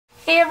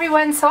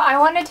everyone, so I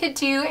wanted to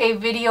do a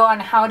video on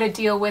how to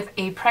deal with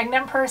a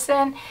pregnant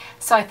person,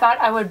 so I thought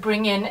I would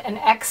bring in an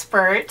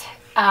expert.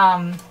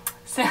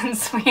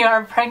 Since we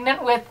are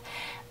pregnant with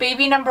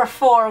baby number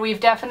 4, we've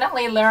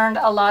definitely learned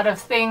a lot of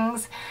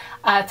things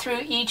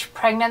through each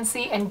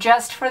pregnancy, and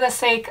just for the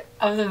sake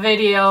of the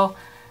video,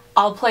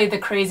 I'll play the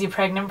crazy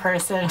pregnant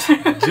person.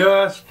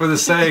 Just for the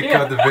sake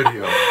of the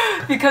video.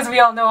 Because we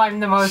all know I'm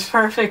the most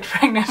perfect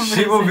pregnant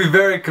person. She will be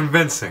very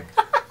convincing.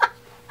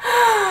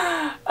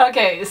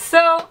 Okay,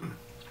 so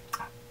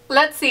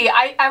let's see.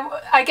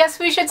 I guess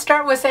we should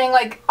start with saying,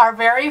 like, our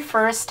very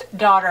first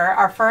daughter,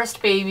 our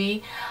first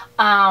baby,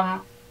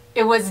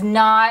 it was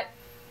not,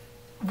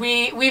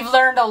 we've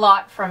learned a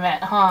lot from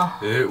it, huh?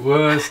 It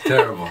was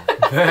terrible.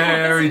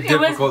 Very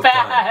difficult. It was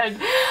bad.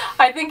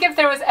 I think if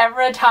there was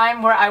ever a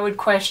time where I would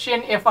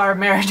question if our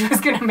marriage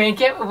was going to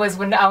make it, it was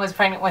when I was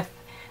pregnant with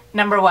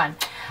number 1.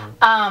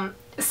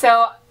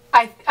 So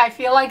I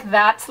feel like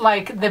that's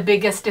like the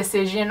biggest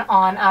decision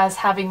on us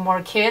having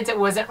more kids. It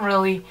wasn't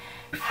really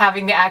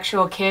having the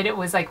actual kid, it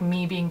was like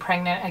me being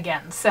pregnant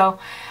again. So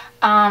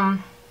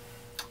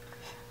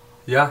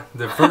yeah,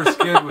 the first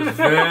kid was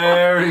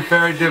very,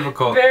 very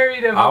difficult.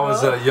 Very difficult. I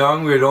was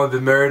young. We had only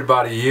been married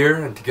about a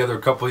year and together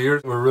a couple of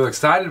years. We were really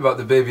excited about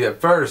the baby at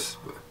first.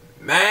 But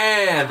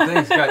man,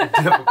 things got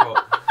difficult.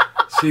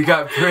 She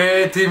got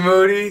pretty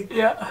moody.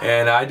 Yeah.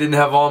 And I didn't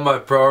have all my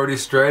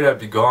priorities straight. I'd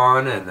be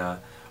gone and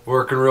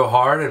working real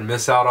hard and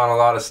miss out on a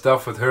lot of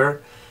stuff with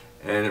her.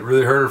 And it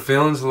really hurt her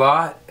feelings a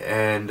lot.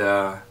 And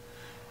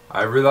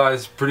I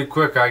realized pretty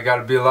quick I got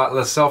to be a lot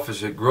less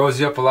selfish. It grows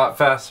you up a lot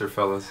faster,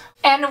 fellas.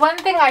 And one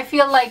thing I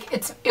feel like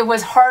it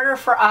was harder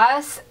for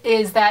us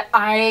is that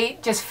I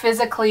just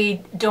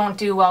physically don't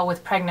do well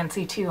with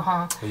pregnancy too,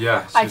 huh?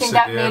 Yeah. I think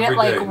that made it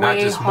like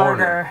way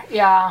harder. Morning.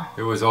 Yeah.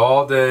 It was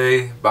all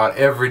day, about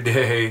every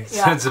day,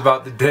 since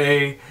about the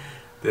day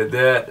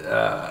that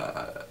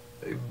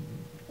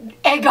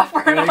egg got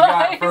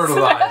fertilized. Egg got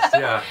fertilized,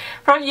 yeah.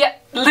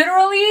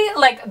 Literally,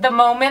 like the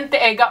moment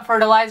the egg got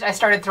fertilized, I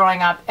started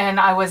throwing up, and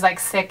I was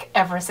like sick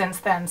ever since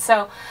then.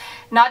 So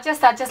not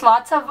just that, just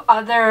lots of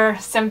other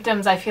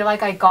symptoms. I feel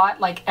like I got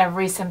like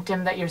every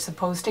symptom that you're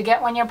supposed to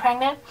get when you're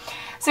pregnant.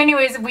 So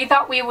anyways, we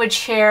thought we would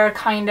share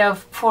kind of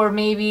for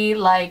maybe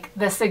like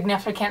the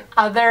significant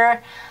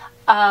other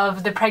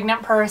of the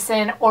pregnant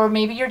person, or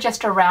maybe you're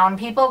just around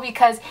people,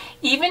 because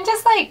even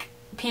just like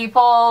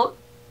people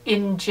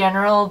in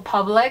general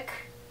public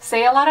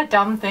say a lot of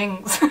dumb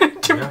things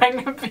to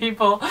pregnant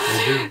people.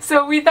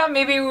 So we thought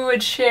maybe we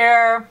would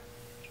share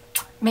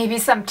maybe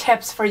some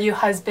tips for you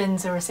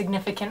husbands or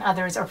significant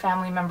others or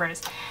family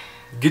members.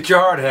 Get your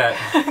hard hat.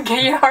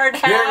 Get your hard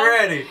hat. Get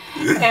ready.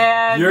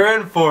 And you're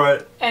in for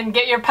it. And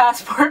get your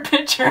passport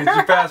picture. Get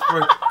your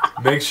passport.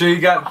 Make sure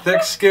you got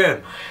thick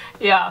skin.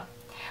 Yeah.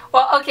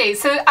 Well, okay,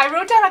 so I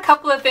wrote down a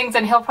couple of things,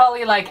 and he'll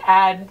probably like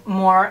add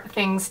more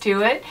things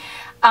to it.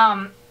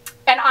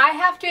 And I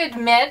have to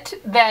admit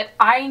that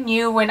I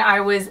knew when I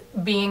was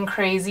being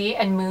crazy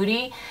and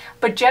moody,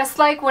 but just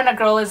like when a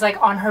girl is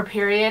like on her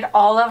period,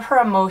 all of her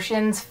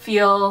emotions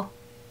feel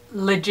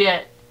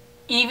legit,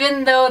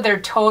 even though they're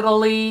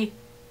totally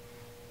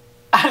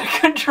out of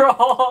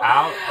control.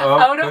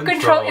 Out of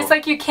control. It's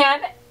like you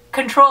can't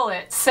control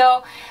it.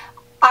 So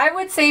I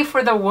would say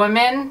for the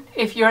woman,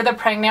 if you're the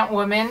pregnant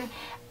woman,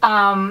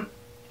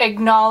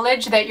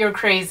 acknowledge that you're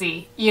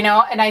crazy, you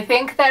know. And I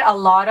think that a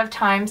lot of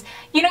times,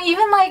 you know,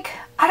 even like,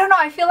 I don't know,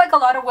 I feel like a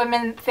lot of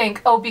women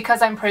think, oh,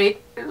 because I'm I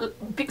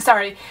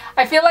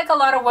feel like a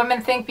lot of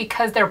women think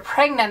because they're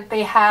pregnant,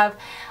 they have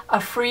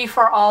a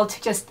free-for-all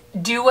to just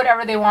do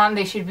whatever they want.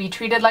 They should be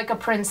treated like a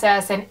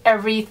princess and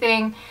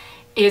everything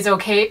is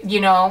okay, you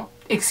know,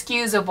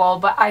 excusable.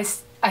 But I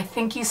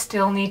think you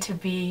still need to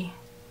be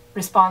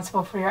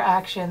responsible for your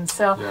actions.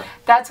 So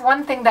that's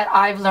one thing that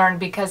I've learned,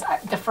 because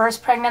the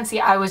first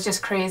pregnancy I was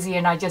just crazy,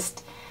 and I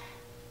just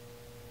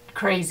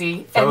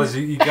crazy. Fellas,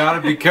 you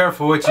gotta be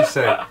careful what you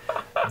say.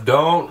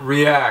 Don't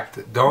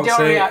react. Don't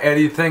say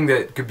anything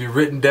that could be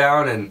written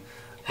down and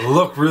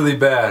look really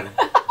bad.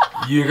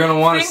 You're gonna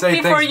want to say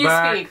things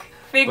back.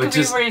 Think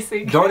before you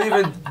speak. Don't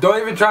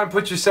even try and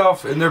put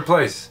yourself in their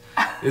place.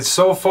 It's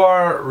so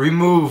far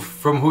removed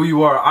from who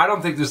you are. I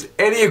don't think there's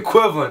any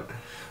equivalent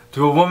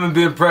to a woman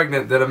being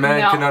pregnant that a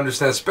man can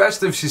understand,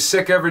 especially if she's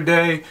sick every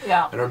day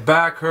and her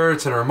back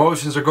hurts and her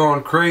emotions are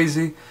going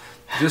crazy.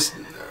 Just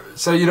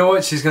say, you know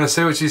what, she's going to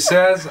say what she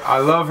says. I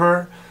love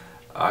her.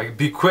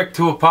 Be quick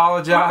to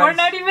apologize. We're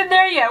not even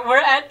there yet. We're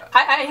at,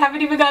 I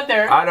haven't even got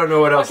there. I don't know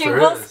what else there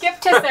is. Okay, we'll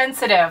skip to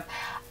sensitive.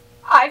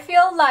 I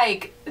feel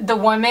like the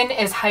woman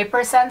is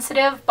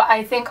hypersensitive, but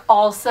I think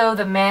also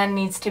the man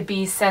needs to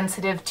be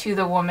sensitive to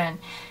the woman.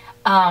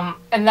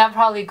 And that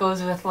probably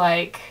goes with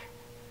like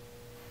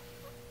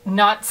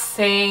not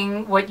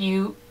saying what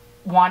you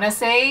want to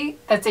say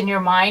that's in your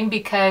mind,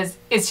 because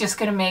it's just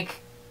going to make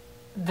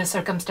the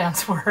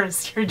circumstance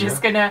worse. You're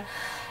just going to,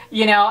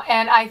 you know,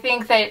 and I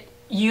think that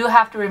you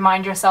have to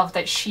remind yourself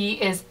that she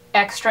is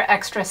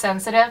extra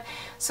sensitive,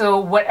 so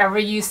whatever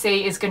you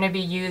say is going to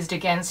be used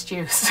against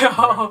you,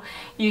 so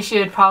you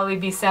should probably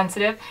be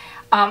sensitive.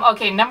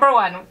 Okay, number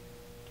one,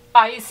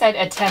 I said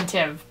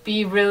attentive.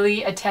 Be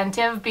really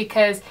attentive,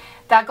 because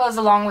that goes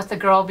along with the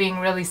girl being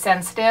really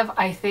sensitive.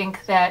 I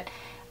think that,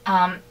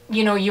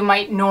 you know, you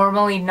might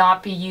normally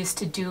not be used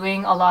to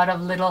doing a lot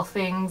of little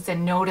things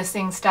and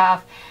noticing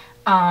stuff.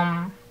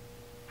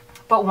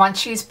 But once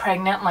she's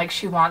pregnant, like,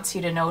 she wants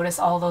you to notice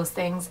all those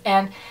things.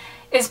 And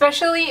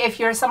especially if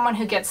you're someone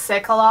who gets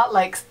sick a lot,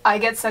 like I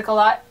get sick a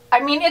lot.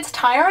 I mean, it's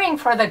tiring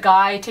for the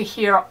guy to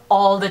hear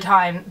all the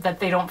time that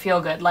they don't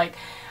feel good. Like,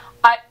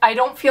 I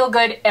don't feel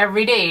good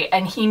every day,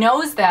 and he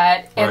knows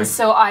that. And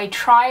so I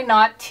try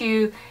not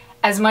to,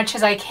 as much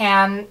as I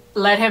can,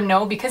 let him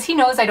know, because he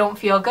knows I don't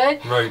feel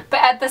good. Right.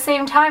 But at the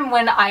same time,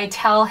 when I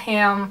tell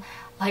him,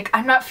 like,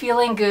 I'm not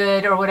feeling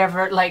good or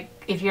whatever, like,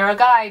 if you're a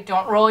guy,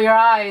 don't roll your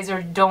eyes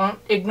or don't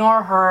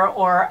ignore her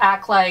or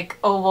act like,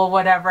 oh, well,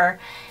 whatever,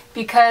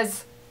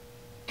 because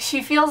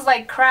she feels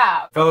like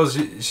crap. Fellas,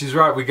 she's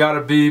right. We got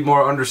to be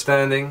more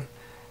understanding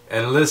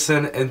and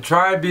listen and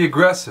try and be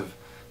aggressive.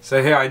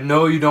 Say, hey, I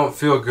know you don't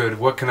feel good.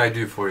 What can I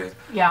do for you?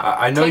 Yeah.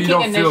 I know you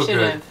don't feel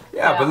good.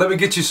 Yeah, but let me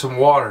get you some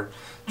water.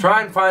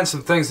 Try and find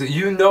some things that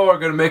you know are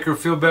going to make her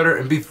feel better,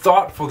 and be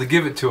thoughtful to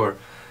give it to her.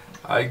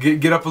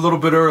 Get up a little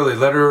bit early.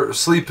 Let her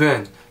sleep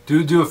in.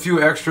 Do a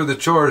few extra of the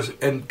chores,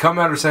 and come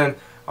at her saying,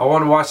 I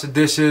want to wash the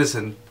dishes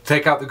and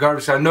take out the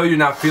garbage. I know you're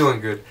not feeling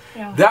good.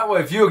 Yeah. That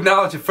way, if you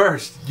acknowledge it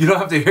first, you don't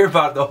have to hear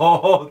about it the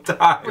whole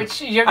time. Which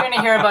you're going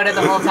to hear about it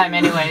the whole time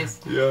anyways.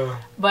 Yeah.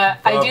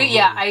 But probably.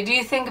 I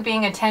do think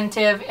being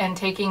attentive and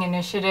taking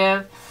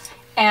initiative,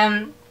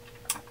 and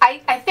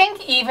I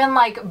think even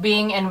like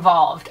being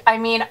involved. I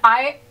mean,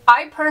 I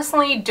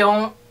personally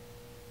don't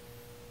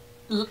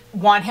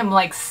want him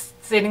like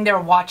sitting there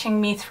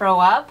watching me throw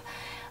up,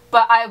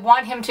 but I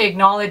want him to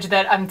acknowledge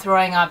that I'm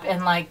throwing up,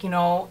 and, like, you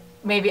know,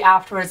 maybe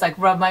afterwards, like,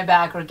 rub my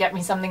back or get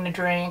me something to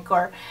drink,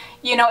 or,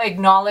 you know,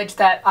 acknowledge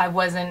that I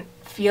wasn't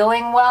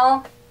feeling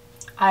well.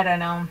 I don't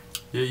know.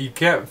 Yeah, you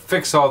can't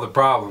fix all the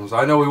problems.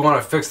 I know we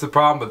want to fix the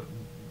problem, but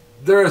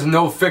there is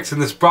no fixing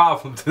this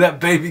problem till that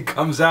baby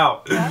comes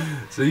out. Yeah.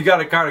 So you got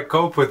to kind of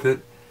cope with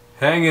it.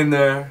 Hang in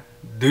there.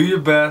 Do your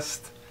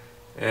best.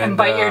 And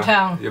bite your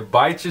tongue. You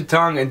bite your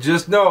tongue, and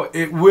just know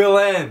it will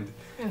end.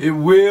 It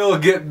will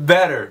get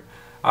better.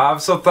 I'm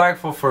so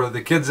thankful for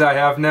the kids I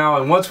have now.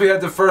 And once we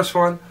had the first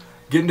one,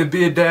 getting to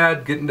be a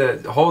dad, getting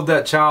to hold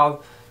that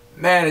child,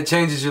 man, it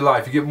changes your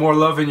life. You get more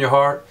love in your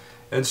heart.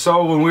 And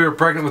so when we were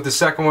pregnant with the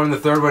second one and the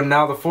third one, and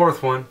now the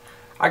fourth one,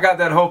 I got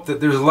that hope that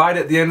there's light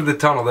at the end of the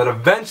tunnel, that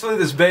eventually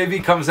this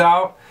baby comes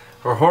out,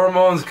 her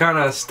hormones kind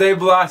of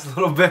stabilize a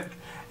little bit,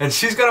 and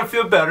she's going to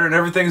feel better, and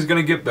everything's going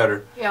to get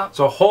better. Yeah.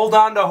 So hold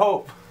on to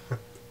hope.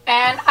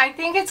 And I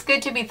think it's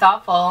good to be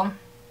thoughtful.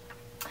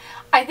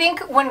 I think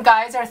when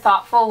guys are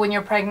thoughtful when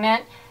you're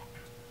pregnant,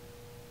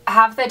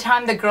 half the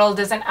time the girl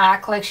doesn't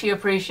act like she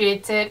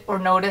appreciates it or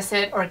notice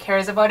it or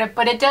cares about it,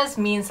 but it does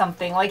mean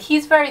something. Like,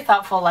 he's very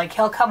thoughtful. Like,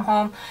 he'll come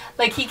home,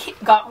 like he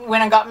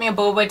went and got me a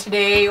boba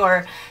today,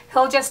 or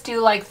he'll just do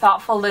like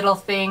thoughtful little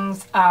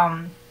things.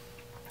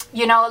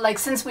 You know, like,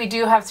 since we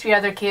do have 3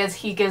 other kids,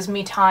 he gives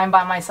me time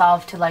by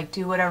myself to like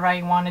do whatever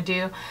I want to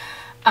do.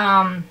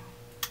 And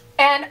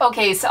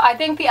okay, so I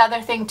think the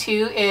other thing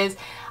too is,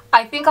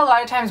 I think a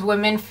lot of times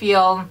women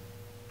feel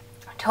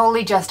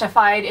totally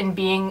justified in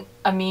being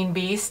a mean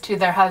beast to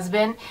their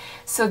husband,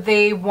 so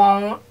they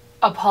won't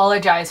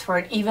apologize for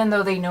it even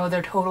though they know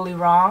they're totally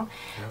wrong.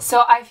 Yeah.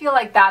 So I feel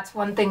like that's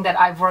one thing that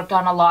I've worked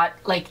on a lot,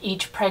 like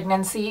each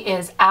pregnancy,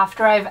 is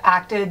after I've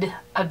acted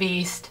a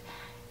beast,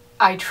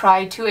 I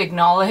try to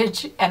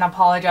acknowledge and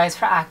apologize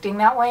for acting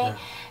that way. Yeah.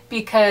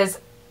 Because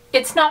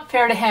it's not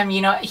fair to him.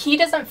 You know, he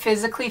doesn't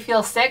physically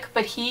feel sick,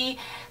 but he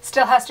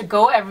still has to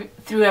go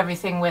through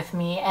everything with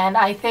me. And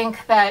I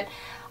think that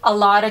a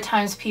lot of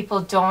times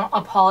people don't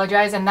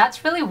apologize, and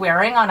that's really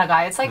wearing on a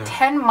guy. It's like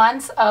 10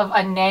 months of a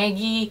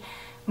naggy,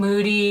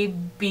 moody,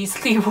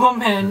 beastly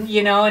woman,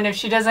 you know, and if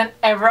she doesn't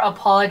ever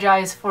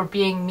apologize for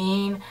being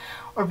mean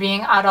or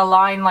being out of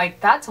line, like,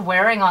 that's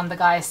wearing on the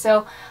guy.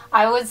 So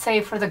I would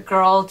say for the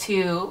girl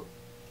to,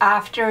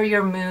 after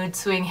your mood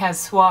swing has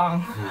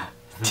swung,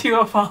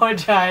 to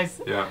apologize.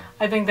 Yeah.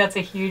 I think that's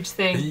a huge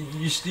thing.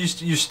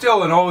 You're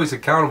still and always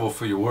accountable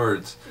for your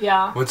words.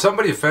 Yeah. When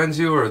somebody offends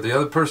you, or the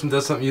other person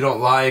does something you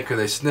don't like, or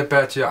they snip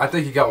at you, I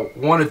think you got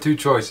one of two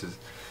choices.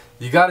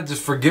 You got to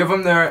just forgive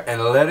them there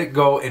and let it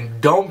go,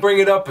 and don't bring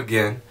it up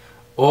again.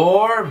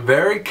 Or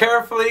very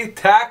carefully,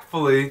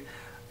 tactfully,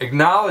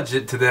 acknowledge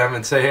it to them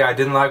and say, hey, I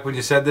didn't like when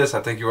you said this.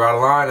 I think you were out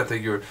of line. I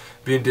think you were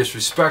being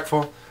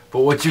disrespectful. But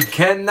what you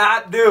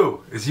cannot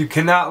do is you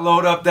cannot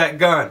load up that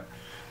gun.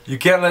 You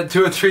can't let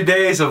 2 or 3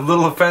 days of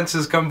little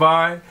offenses come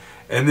by,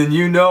 and then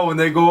you know when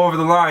they go over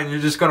the line, you're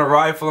just going to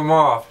rifle them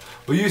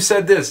off. Well, you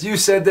said this, you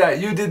said that,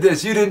 you did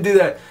this, you didn't do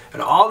that.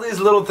 And all these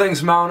little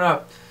things mount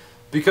up.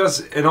 Because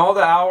in all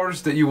the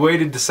hours that you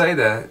waited to say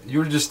that, you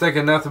were just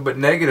thinking nothing but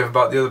negative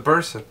about the other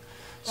person.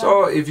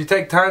 So if you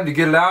take time to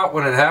get it out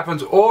when it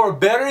happens, or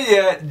better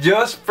yet,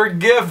 just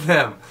forgive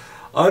them.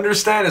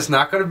 Understand it's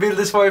not going to be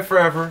this way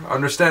forever.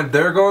 Understand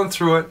they're going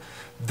through it.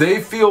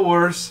 They feel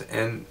worse,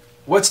 and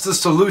what's the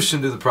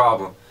solution to the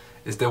problem?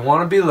 is they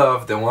want to be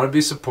loved, they want to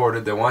be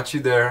supported, they want you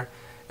there.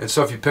 And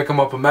so if you pick them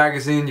up a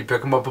magazine, you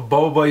pick them up a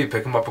boba, you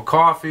pick them up a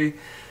coffee,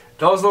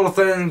 those little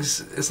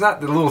things, it's not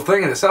the little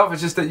thing in itself,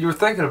 it's just that you were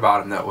thinking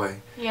about them that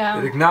way. Yeah.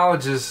 It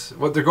acknowledges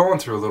what they're going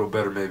through a little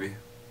better, maybe.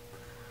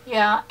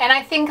 Yeah, and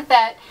I think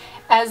that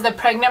as the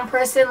pregnant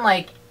person,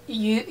 like,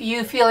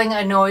 you feeling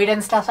annoyed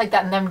and stuff like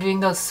that and them doing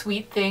those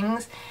sweet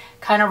things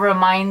kind of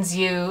reminds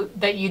you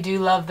that you do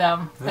love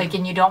them, like,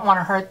 and you don't want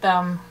to hurt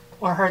them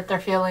or hurt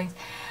their feelings.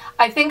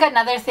 I think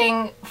another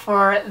thing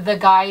for the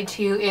guy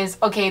too is,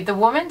 okay, the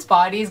woman's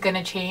body is going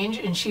to change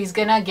and she's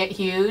going to get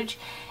huge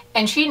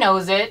and she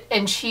knows it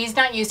and she's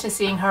not used to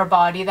seeing her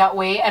body that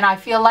way. And I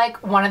feel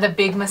like one of the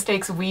big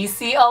mistakes we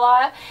see a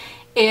lot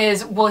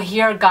is we'll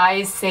hear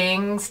guys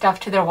saying stuff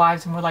to their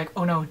wives and we're like,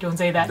 oh no, don't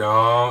say that.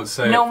 Don't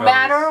say it, no fellas.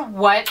 matter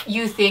what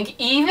you think,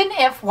 even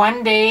if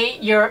one day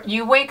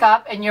you wake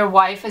up and your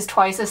wife is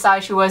twice the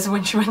size she was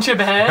when she went to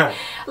bed,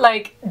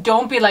 like,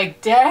 don't be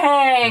like,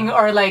 dang,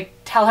 or like,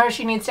 tell her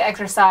she needs to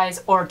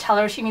exercise or tell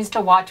her she needs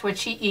to watch what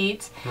she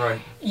eats. Right.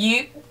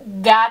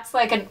 That's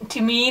like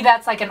to me,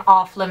 that's like an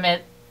off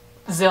limit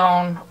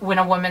zone when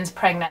a woman's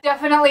pregnant.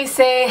 Definitely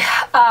say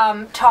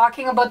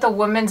talking about the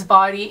woman's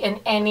body in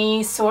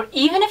any sort,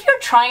 even if you're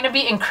trying to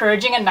be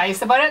encouraging and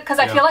nice about it, because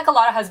I feel like a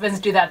lot of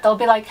husbands do that. They'll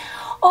be like,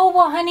 oh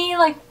well honey,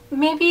 like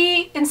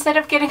maybe instead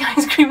of getting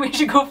ice cream we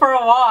should go for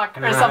a walk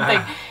or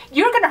something.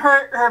 You're gonna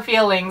hurt her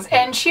feelings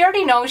and she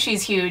already knows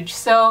she's huge.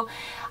 So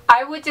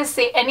I would just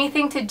say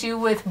anything to do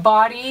with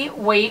body,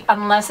 weight,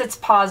 unless it's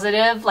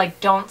positive, like,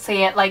 don't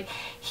say it. Like,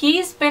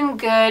 he's been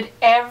good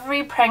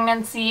every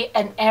pregnancy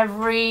and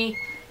every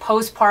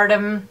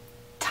postpartum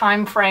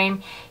time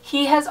frame.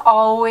 He has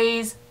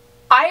always,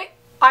 I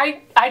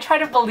try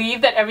to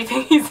believe that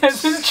everything he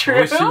says is true.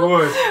 Wish you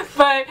would.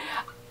 But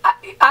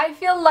I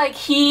feel like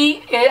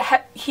he's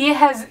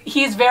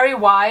very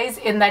wise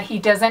in that he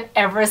doesn't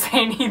ever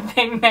say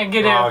anything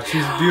negative. Oh,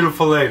 she's a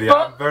beautiful lady.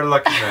 I'm a very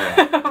lucky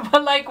man.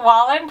 But like,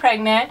 while I'm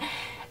pregnant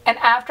and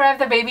after I have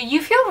the baby,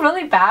 you feel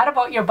really bad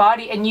about your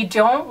body and you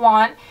don't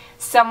want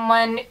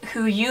someone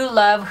who you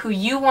love, who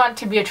you want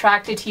to be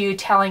attracted to you,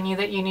 telling you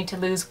that you need to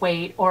lose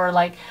weight or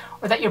like,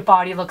 or that your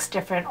body looks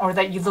different or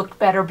that you looked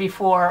better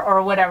before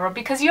or whatever,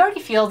 because you already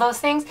feel those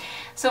things.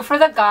 So for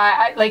the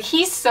guy, like,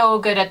 he's so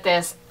good at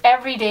this.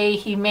 Every day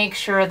he makes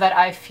sure that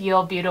I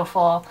feel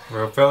beautiful.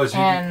 Well, fellas,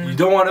 you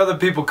don't want other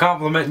people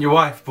complimenting your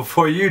wife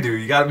before you do.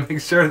 You got to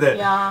make sure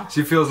that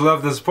she feels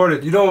loved and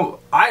supported. You know,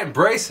 I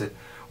embrace it.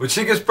 When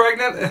she gets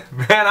pregnant,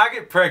 man, I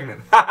get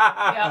pregnant.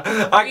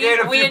 I gain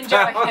a few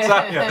pounds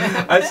on you.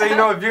 I say, you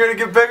know, if you're going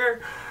to get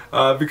bigger,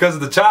 because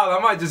of the child, I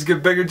might just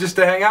get bigger just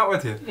to hang out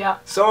with you. Yeah.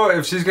 So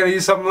if she's going to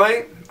eat something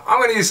late, I'm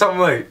going to eat something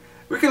late.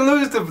 We can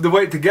lose the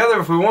weight together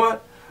if we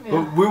want. Yeah.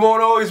 But we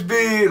won't always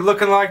be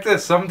looking like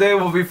this. Someday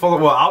we'll be full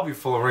of, well, I'll be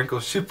full of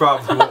wrinkles. She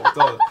probably won't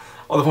with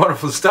all the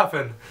wonderful stuff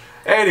in.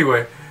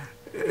 Anyway,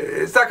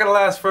 it's not going to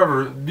last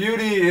forever.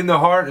 Beauty in the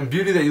heart and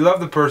beauty that you love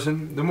the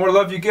person, the more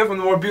love you give them,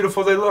 the more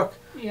beautiful they look.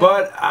 Yeah.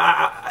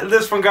 But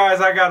this one, guys,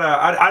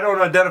 I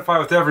don't identify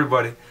with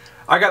everybody.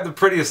 I got the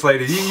prettiest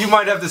lady. You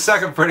might have the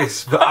second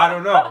prettiest, but I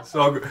don't know.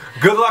 So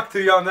good luck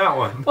to you on that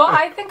one. Well,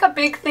 I think a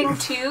big thing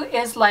too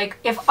is, like,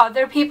 if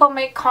other people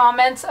make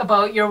comments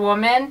about your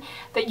woman,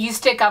 that you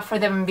stick up for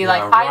them and be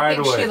like, I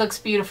think she looks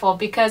beautiful.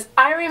 Because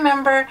I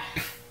remember,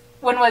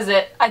 when was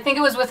it? I think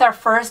it was with our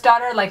first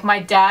daughter. Like,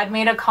 my dad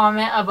made a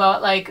comment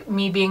about, like,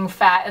 me being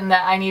fat and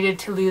that I needed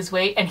to lose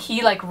weight. And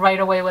he, like, right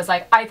away was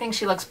like, I think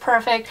she looks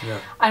perfect. Yeah.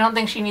 I don't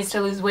think she needs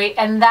to lose weight.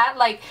 And that,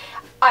 like,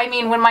 I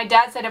mean, when my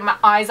dad said it, my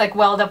eyes like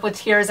welled up with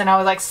tears and I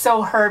was like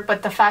so hurt,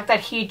 but the fact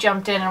that he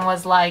jumped in and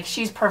was like,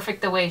 she's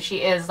perfect the way she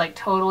is, like,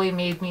 totally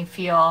made me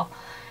feel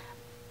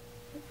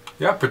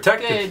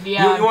protected.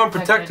 Yeah, you want to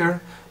protect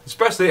her,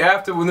 especially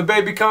after, when the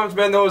baby comes,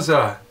 man. Those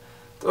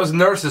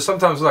nurses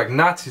sometimes are like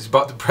Nazis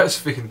about the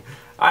breastfeeding.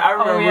 I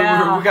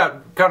remember we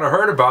got kind of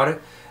hurt about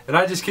it, and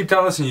I just keep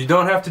telling, listen, you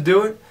don't have to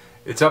do it.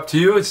 It's up to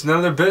you. It's none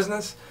of their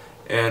business.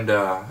 And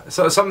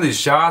so some of these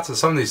shots and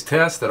some of these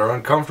tests that are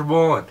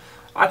uncomfortable, and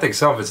I think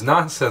some of it's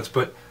nonsense,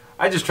 but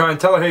I just try and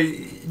tell her,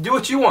 hey, do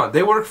what you want.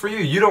 They work for you.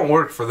 You don't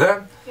work for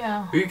them.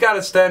 Yeah. You got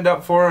to stand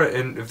up for her,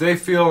 and if they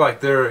feel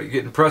like they're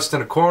getting pressed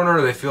in a corner,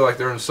 or they feel like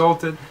they're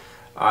insulted,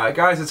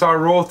 guys, it's our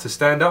role to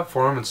stand up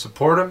for them and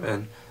support them,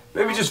 and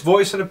maybe just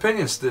voice an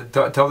opinion.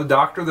 Tell the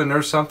doctor, the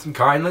nurse something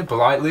kindly,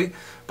 politely,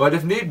 but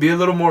if need be, a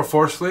little more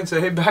forcefully, and say,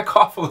 hey, back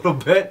off a little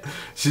bit.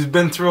 She's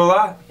been through a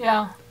lot.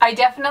 Yeah. I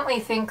definitely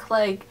think,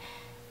 like,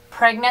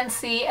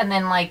 pregnancy and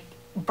then, like,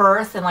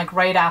 birth and, like,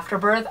 right after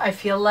birth, I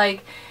feel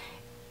like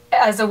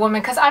as a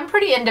woman, because I'm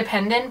pretty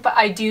independent, but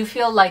I do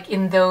feel like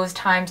in those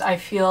times I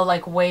feel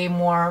like way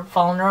more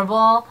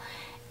vulnerable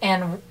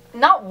and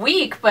not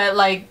weak, but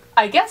like,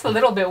 I guess a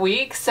little bit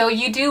weak. So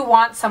you do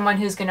want someone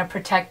who's going to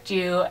protect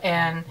you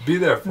and be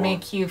there for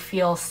make you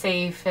feel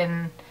safe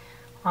and,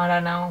 I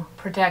don't know,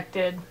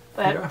 protected.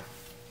 But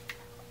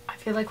I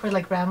feel like we're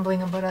like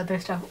rambling about other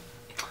stuff.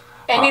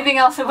 Anything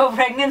else about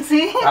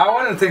pregnancy?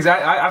 One of the things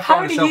I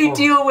How do you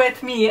deal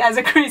with me as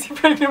a crazy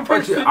pregnant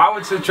person? I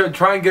would say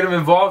try and get them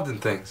involved in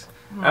things.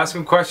 Ask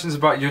them questions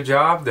about your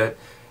job that,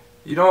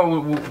 you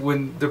know,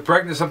 when they're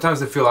pregnant, sometimes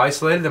they feel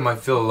isolated, they might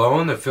feel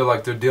alone, they feel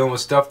like they're dealing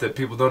with stuff that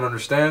people don't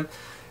understand.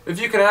 If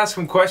you can ask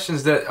them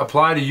questions that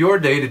apply to your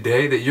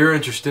day-to-day, that you're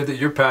interested, that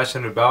you're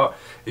passionate about,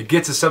 it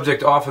gets the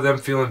subject off of them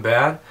feeling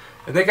bad.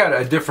 And they got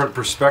a different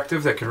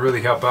perspective that can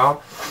really help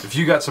out. If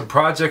you got some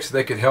projects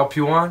they could help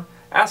you on,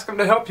 ask them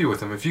to help you with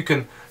them. If you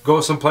can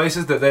go some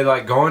places that they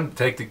like going,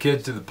 take the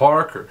kids to the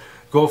park or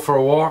go for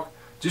a walk,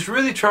 just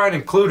really try and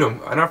include them.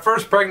 In our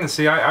first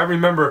pregnancy, I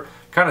remember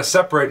kind of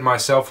separating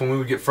myself when we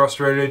would get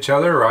frustrated at each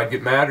other, or I'd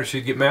get mad or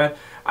she'd get mad.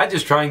 I'd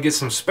just try and get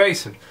some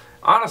space. And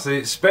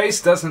honestly,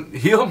 space doesn't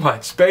heal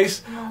much.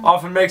 Space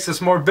often makes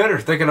us more bitter,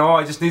 thinking, oh,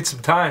 I just need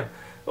some time.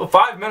 Well,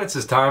 5 minutes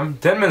is time,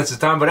 10 minutes is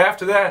time, but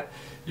after that,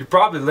 you're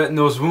probably letting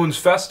those wounds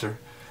fester.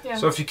 Yeah.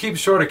 So if you keep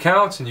short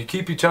accounts and you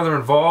keep each other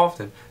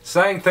involved and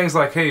saying things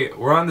like, hey,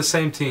 we're on the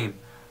same team.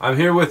 I'm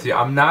here with you.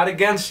 I'm not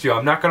against you.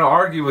 I'm not going to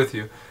argue with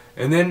you.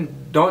 And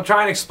then don't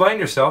try and explain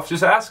yourself.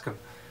 Just ask them.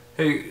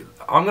 Hey,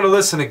 I'm going to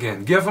listen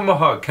again. Give them a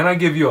hug. Can I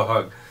give you a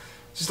hug?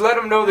 Just let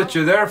them know that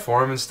you're there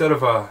for them instead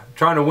of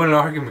trying to win an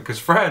argument. Because,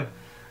 friend,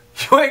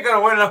 you ain't going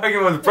to win an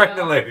argument with a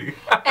pregnant lady.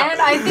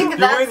 And I think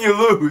you win, you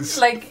lose.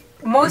 Like,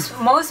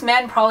 most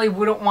men probably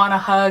wouldn't want to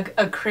hug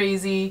a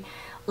crazy,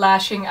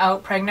 lashing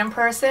out pregnant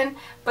person,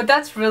 but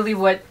that's really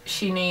what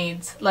she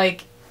needs.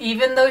 Like,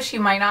 even though she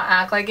might not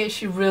act like it,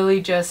 she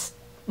really just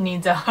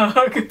needs a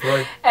hug.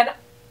 Right.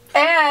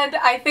 And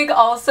I think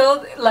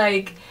also,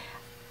 like,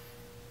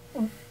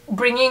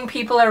 bringing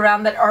people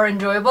around that are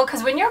enjoyable,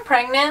 because when you're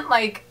pregnant,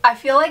 like, I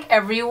feel like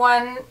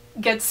everyone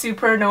gets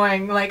super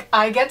annoying. Like,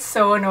 I get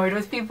so annoyed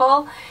with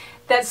people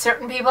that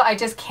certain people, I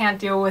just can't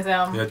deal with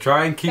them. Yeah,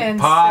 try and keep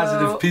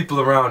positive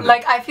people around.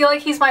 Like, I feel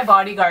like he's my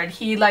bodyguard.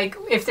 He, like,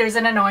 if there's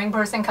an annoying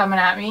person coming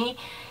at me,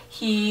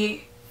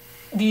 he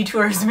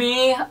detours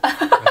me.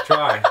 I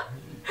try.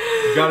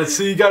 You gotta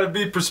see, you gotta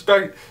be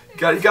perspective.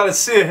 You gotta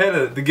see ahead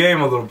of the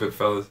game a little bit,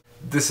 fellas.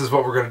 This is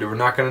what we're gonna do. We're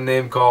not gonna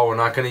name call. We're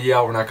not gonna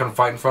yell. We're not gonna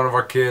fight in front of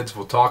our kids.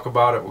 We'll talk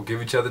about it. We'll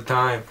give each other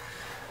time.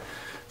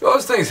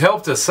 Those things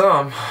helped us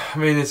some. I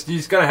mean,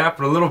 it's gonna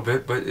happen a little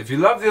bit, but if you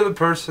love the other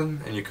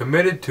person and you're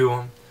committed to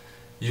them,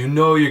 you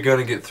know you're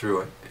gonna get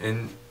through it,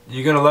 and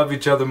you're gonna love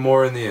each other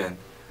more in the end.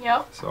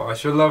 Yep. So I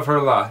sure love her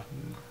a lot.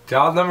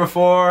 Child number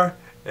 4,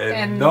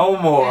 and no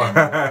more.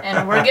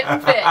 And we're getting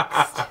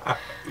fixed.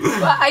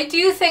 But I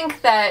do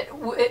think that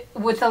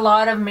with a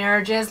lot of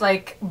marriages,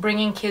 like,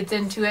 bringing kids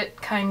into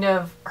it kind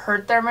of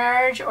hurt their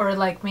marriage, or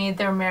like made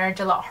their marriage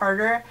a lot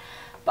harder.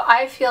 But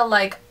I feel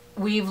like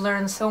we've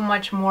learned so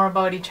much more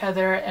about each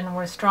other, and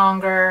we're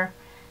stronger,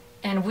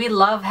 and we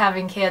love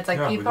having kids.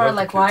 Like, people are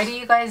like, why do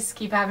you guys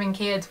keep having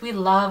kids? We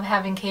love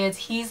having kids.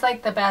 He's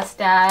like the best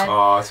dad.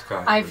 Oh, that's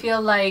kind of I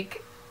feel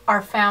like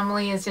our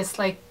family is just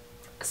like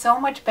so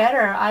much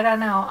better. I don't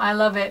know. I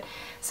love it.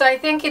 So I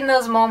think in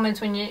those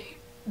moments when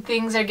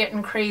things are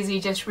getting crazy,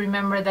 just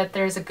remember that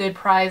there's a good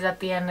prize at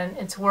the end, and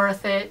it's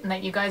worth it, and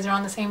that you guys are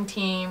on the same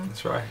team.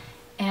 That's right.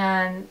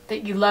 And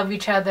that you love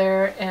each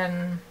other,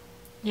 and,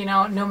 you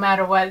know, no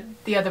matter what,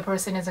 the other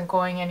person isn't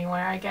going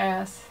anywhere, I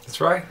guess. That's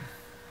right.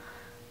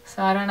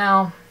 So I don't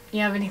know.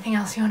 You have anything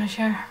else you want to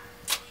share?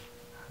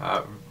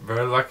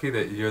 Very lucky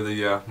that you're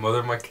the mother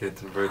of my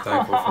kids. I'm very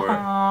thankful for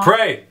it.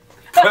 Pray!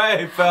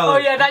 Pray, fellas. Oh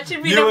yeah, that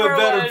should be number 1.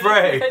 You had better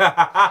pray.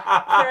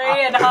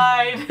 Pray and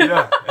hide.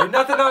 Yeah. Ain't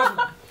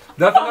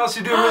nothing else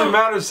you do really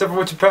matters except for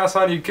what you pass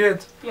on to your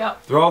kids.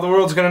 Yep. All the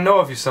world's gonna know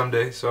of you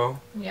someday, so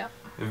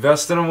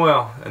invest in them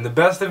well. And the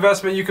best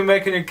investment you can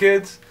make in your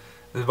kids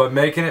is by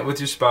making it with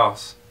your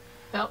spouse.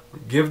 Yep.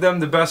 Give them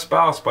the best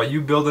spouse by you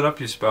building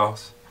up your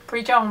spouse.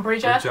 Preach on,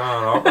 preacher. Preach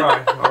on. All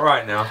right. All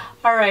right now.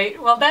 All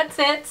right. Well, that's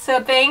it.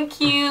 So thank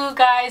you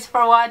guys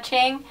for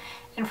watching,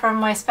 and for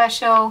my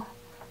special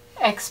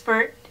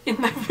expert in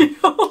the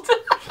field.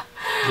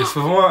 Just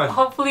for one.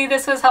 Hopefully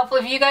this was helpful.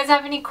 If you guys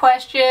have any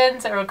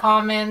questions or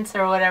comments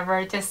or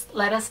whatever, just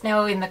let us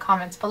know in the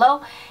comments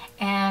below,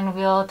 and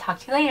we'll talk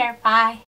to you later. Bye.